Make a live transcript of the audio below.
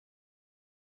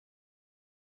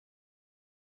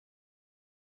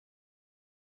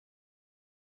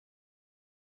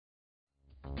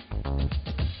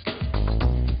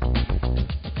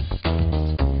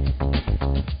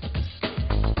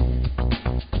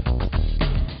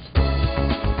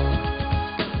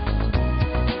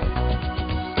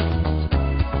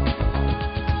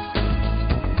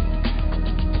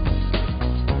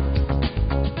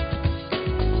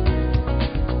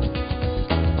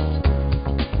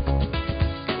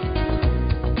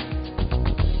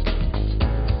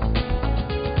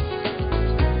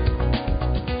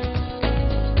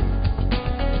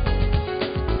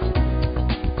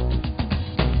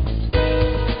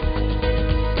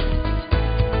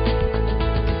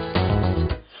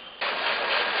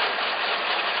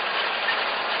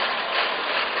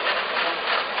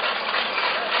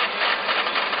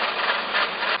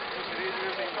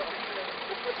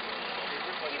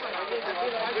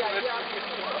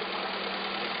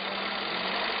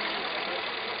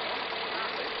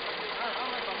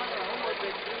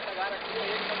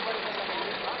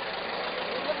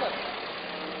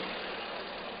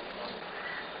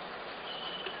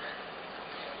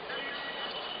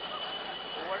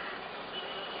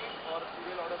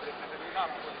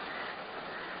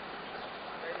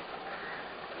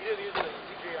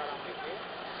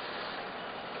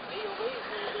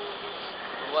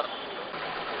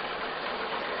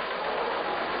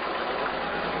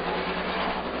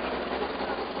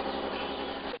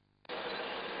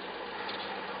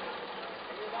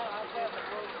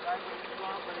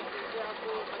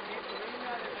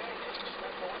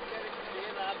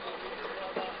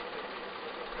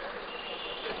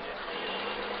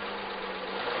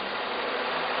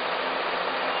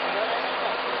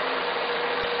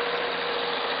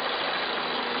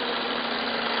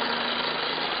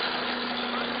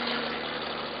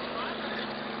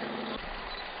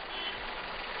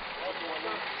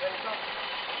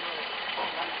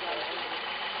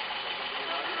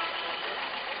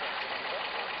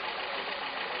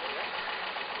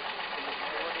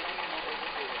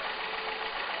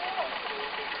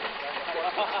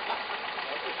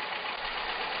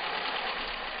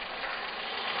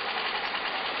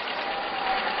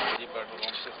Petrol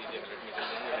pump से सीधे Hewlett निकल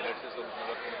जाएंगे, हिलेट से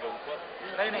सूरजनगर के ऊपर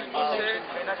नहीं इससे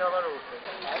चाइना जावा रोड पे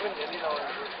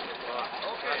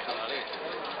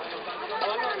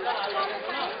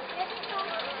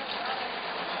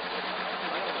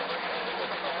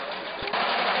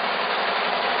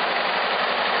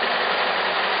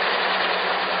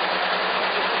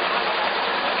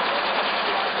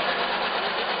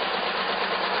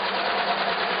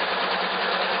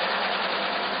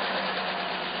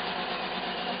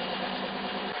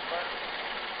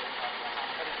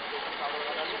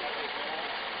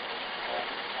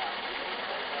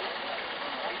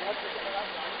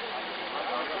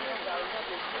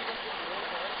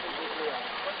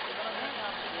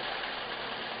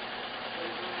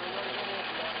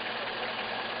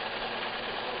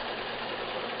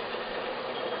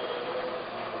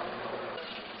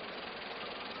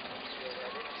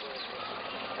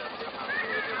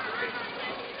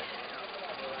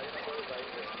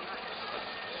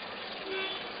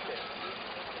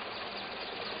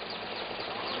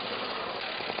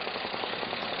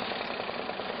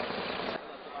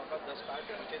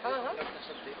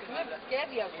कह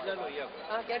दिया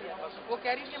हाँ कह दिया वो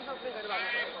कह रही थी हमको अपने घर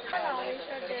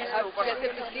वालों को जैसे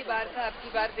पिछली बार था आपकी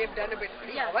बार देव डन बेट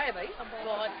बढ़िया हवा है भाई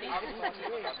बहुत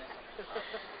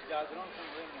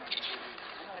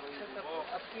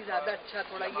अब की ज्यादा अच्छा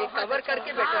थोड़ा ये कवर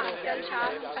करके बेटर हो गया।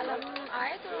 कल हम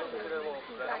आए तो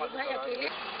भाई अकेले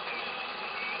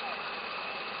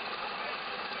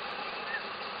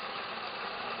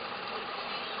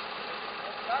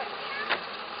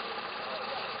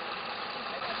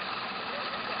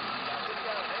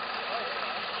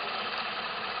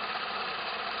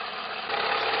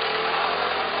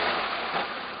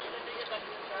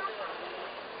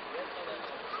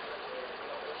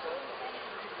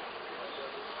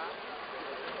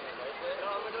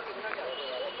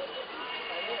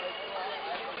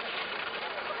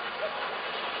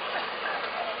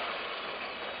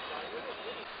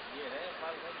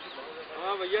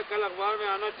भैया कल अखबार में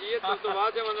आना चाहिए तब तो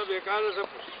बात है, मतलब बेकार है, सब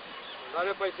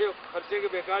सारे पैसे खर्चे के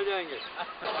बेकार जाएंगे।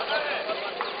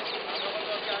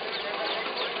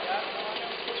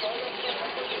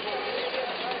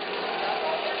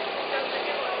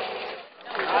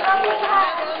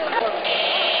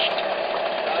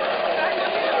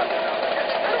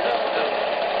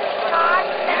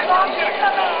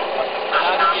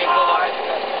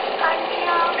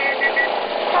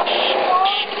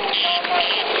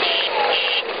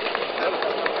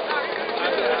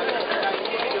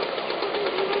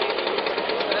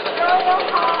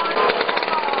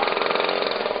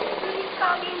 Please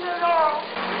come in the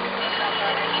room.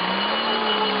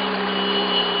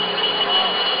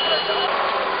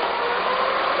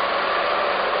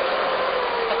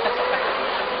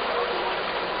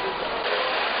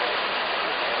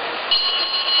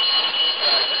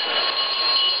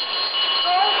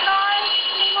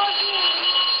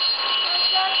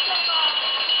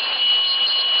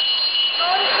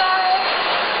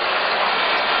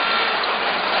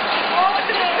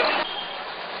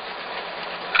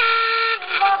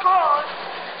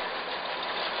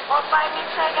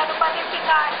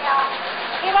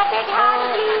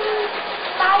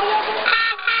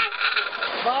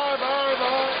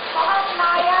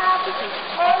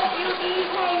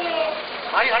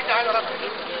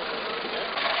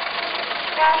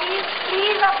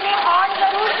 Please अपने हॉर्न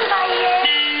जरूर सुनाइए।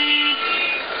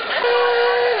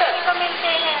 तो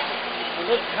मिलते हैं।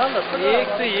 एक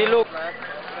तो ये लोग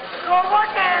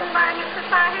robot and by Mr.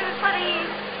 Sahil Fareed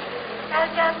has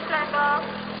just set off.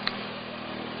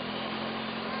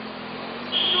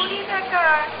 Judy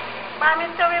Decker by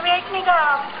Mr. Vivek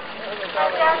Nigam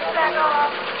has just set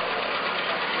off.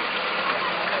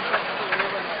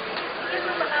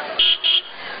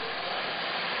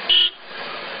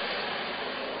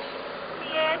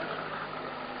 Yes,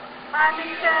 by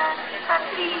Mr.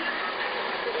 Khatri.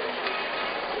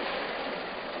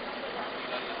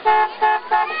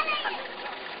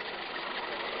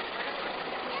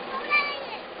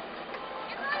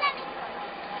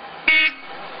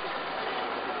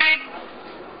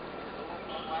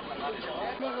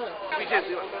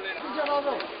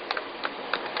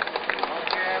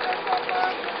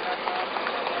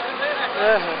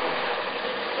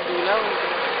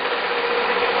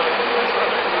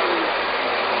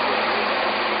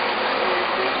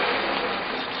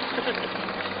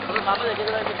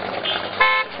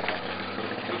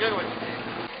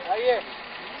 आइए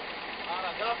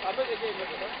आप देखिए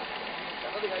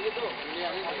दिखाइए तो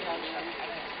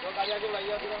गाड़ी आगे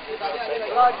बढ़ाइए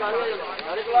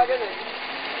गाड़ी को आगे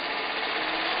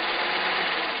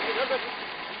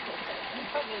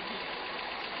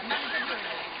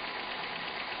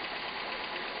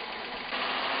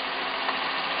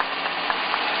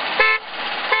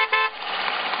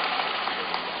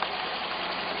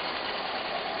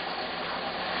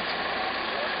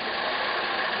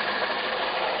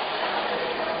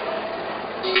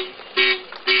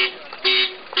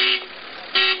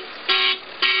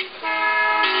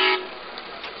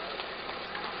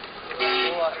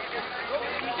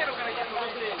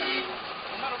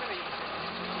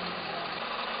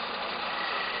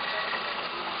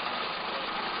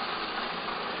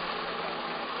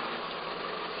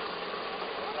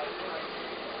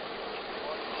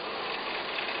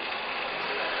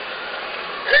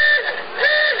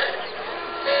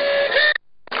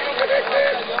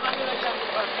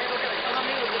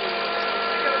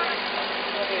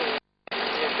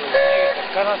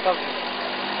करना सब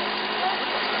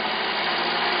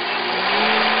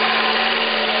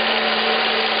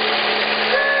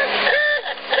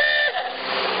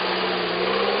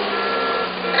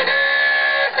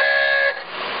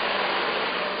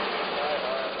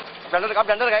झंडा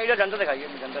दिखाइए झंडा दिखाइए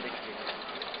झंडा दिखाइए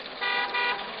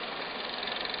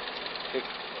ठीक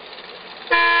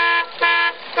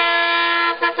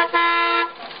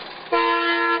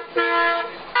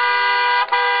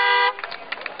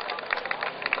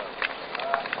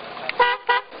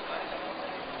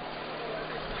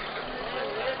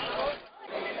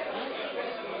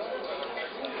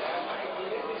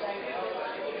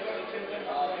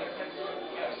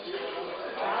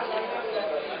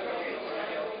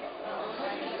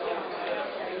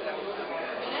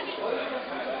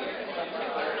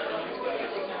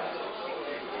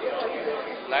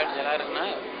लाइट जला रखना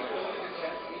है।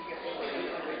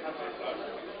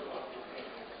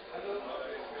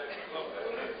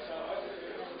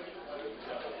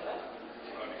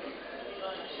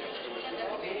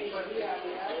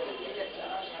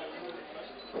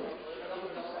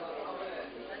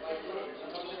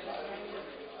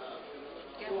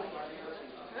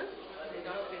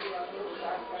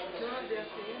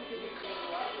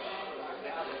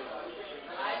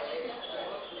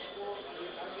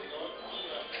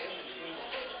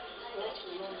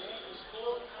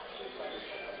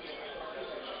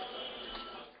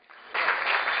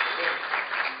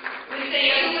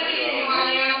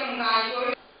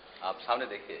 आप सामने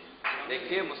देखिए,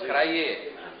 देखिए, मुस्कुराइए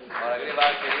और अगली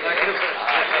बार के लिए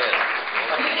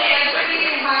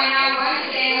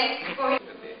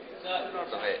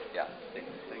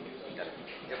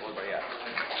ये बहुत बढ़िया।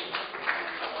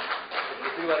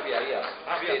 दूसरी बार भी आइए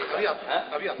आप,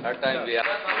 अभी हर टाइम भी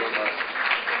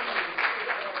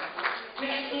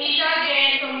Nisha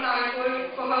Jain from Cawnpore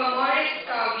for her modest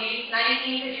Kavi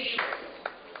 1932.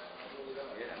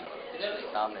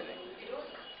 सामने देखें।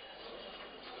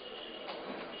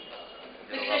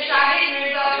 Mr. Shahid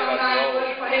Mirza from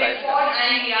Cawnpore for his Ford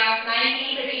Anglia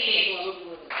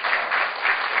 1938.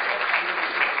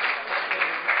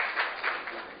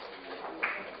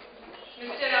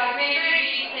 Mr. Rajendra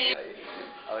Singh.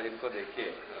 और इनको देखिए,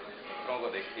 लोगों को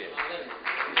देखिए,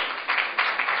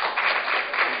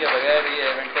 इनके बगैर ये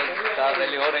इवेंट स्टार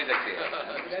रैली हो नहीं सकती।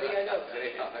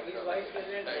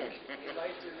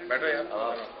 बैठो यार।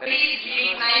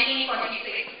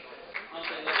 1946.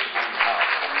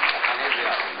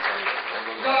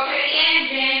 Dr. Ian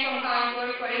Jain from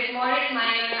Cawnpore for his Morris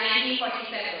Minor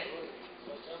 1947.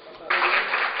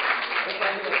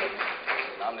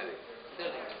 नाम नहीं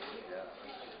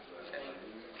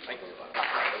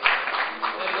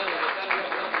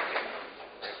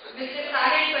Mr.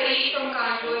 Sahil Parikh from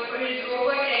Cawnpore for his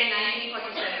Rover 10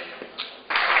 1947.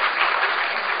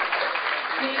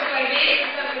 Mr. Parvez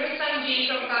Rustam Ji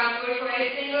from Cawnpore for his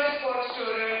Singer Sports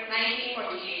Tourer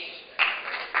 1948.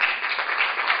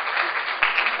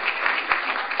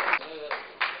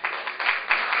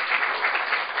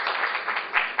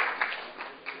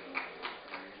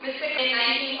 Mr. in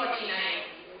 1949.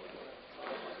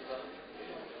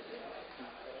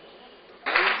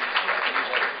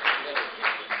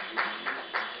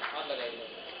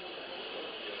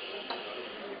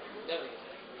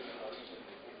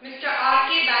 Mr. R.K.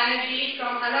 Banerjee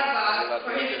from Allahabad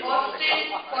for his Austin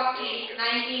 40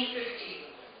 1950.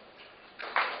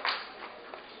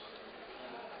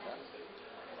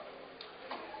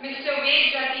 Mr. Ved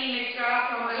Jati Mitra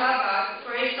from Allahabad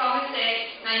for his Somerset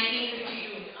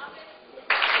 1952.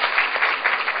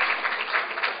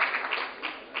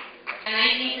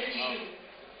 1952.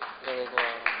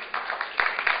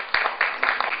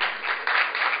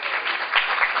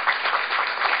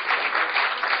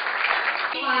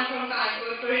 Khan from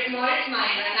Cawnpore for his Morris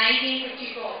Minor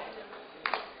 1954.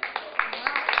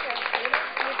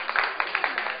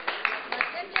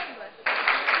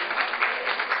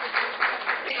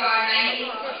 Car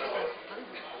 1954.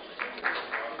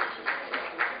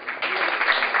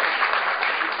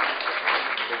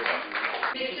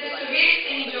 Mr. Suvir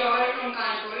Singh Johar from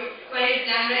Cawnpore for his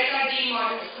Lambretta D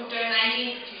model scooter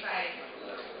 1955.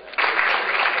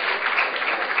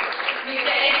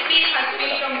 Mr. S.P. Khatri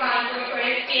from Cawnpore for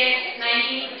his PS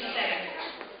 1957.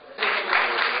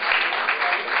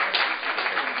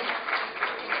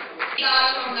 Lal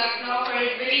from Lucknow for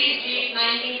his Willys Jeep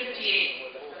 1958.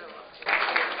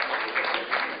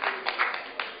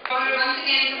 Once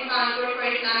again from Cawnpore for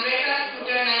his Lambretta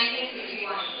scooter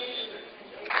 1961.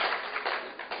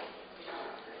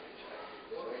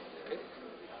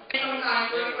 From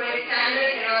Cawnpore for his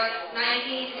Standard Era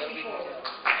 1964.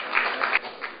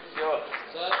 Sure.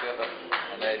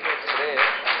 And I pray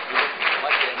you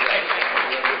much enjoy.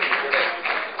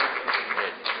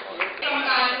 From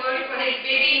Cawnpore for his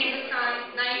Baby Hindustan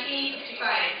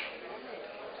 1955.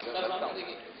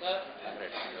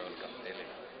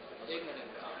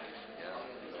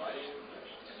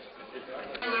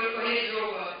 For his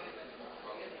Rover.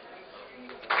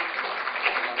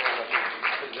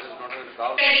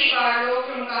 Teddy Barlow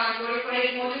from Cawnpore for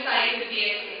his motorcycle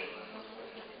PSA.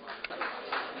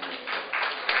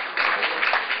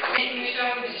 Thank you, Mr.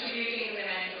 for distributing the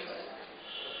mementos.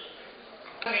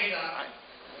 Mirza.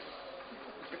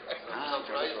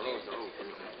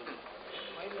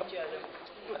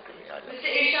 Mr.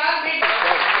 Irshad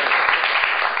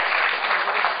Mirza.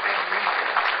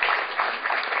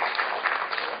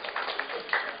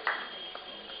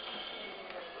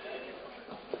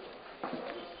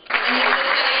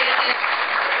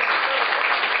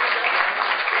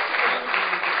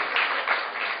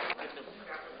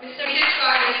 Mr.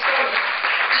 Vishwar Restored.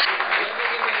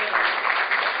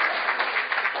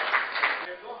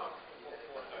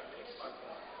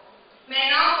 May I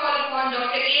now call upon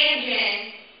Dr. Ian Jain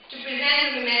to present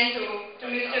the memento to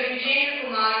Mr. Vijendra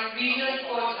Kumar, Regional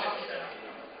Sports Officer.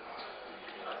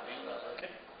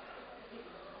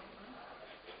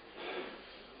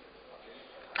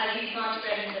 As he is not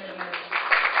present at the moment.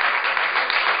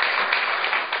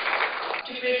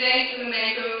 To present the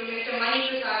memento to Mr. Mani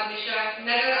Prasad Mishra,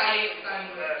 Nagar Ayukt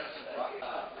Cawnpore.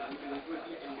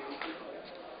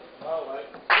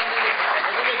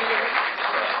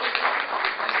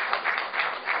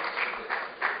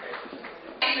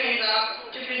 Mirza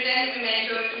to present the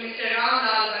memento to Mr. Ram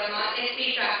Lal Verma, SP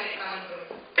Traffic Cawnpore.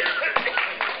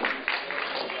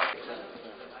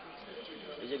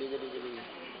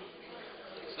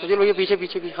 Sujal भैया पीछे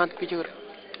पीछे भी हाथ पीछे कर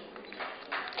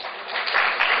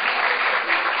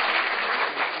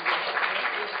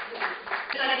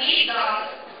Sandeep Das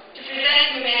to present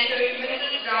the memento to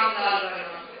Mrs. Ram Lal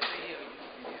Verma.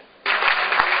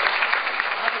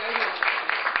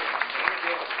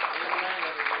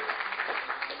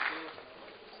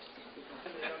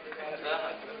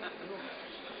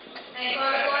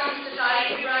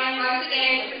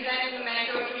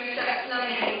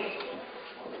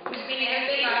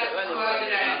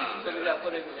 आपको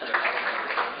revision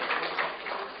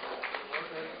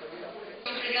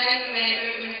To present the memento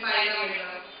to Ms. Faiza Mirza.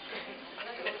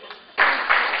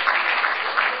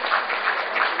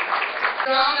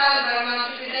 Ramlal Verma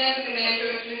to present the memento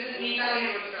to Mrs. Neeta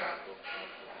Mehrotra.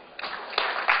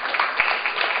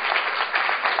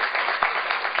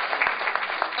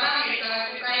 Anna Mirza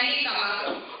to kindly come up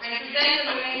and present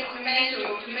the memento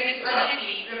to Ms.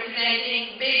 Aditi representing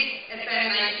Big FM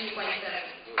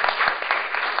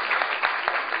 92.7.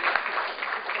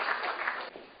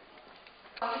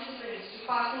 Participants to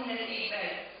fasten their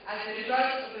seatbelts as the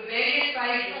results of the various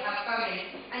prizes have come in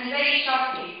and very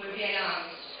shortly will be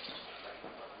announced.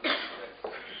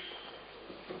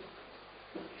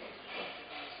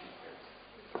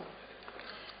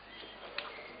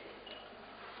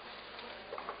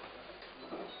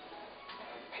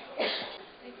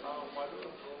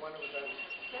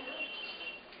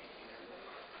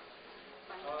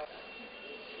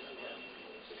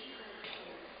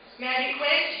 May I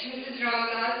request Mrs.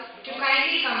 Ramlal to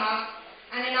kindly come up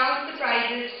and announce the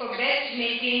prizes for Best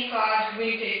Making Card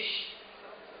Vintage.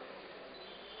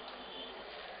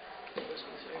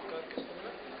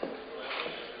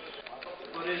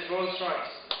 For his Rolls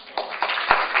Royce.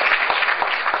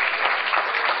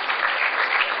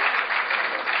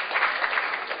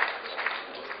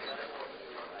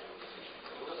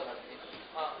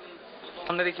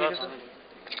 हमने देखिए sir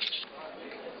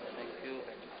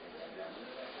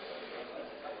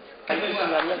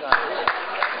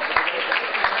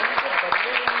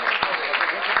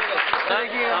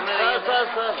thank you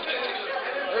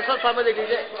sir सामने देख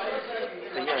लीजिए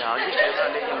भैया आगे camera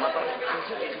लेके माता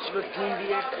इसमें थीम भी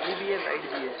है टाइम भी है लाइट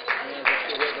भी है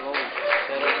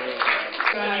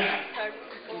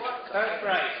Third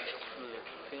prize.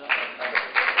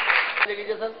 देख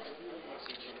लीजिए sir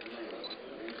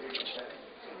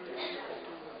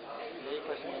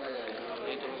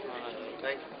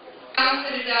Announce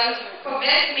the results for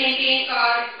Best Maintained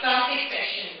Card Classic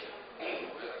Section.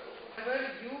 Number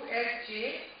USJ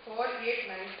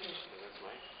 4892.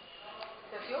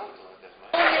 That's yours?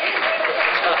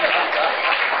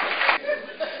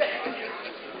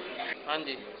 हाँ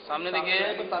जी सामने देखिए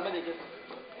सामने देखिए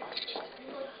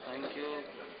थैंक यू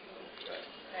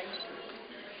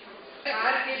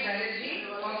R.K. Banerjee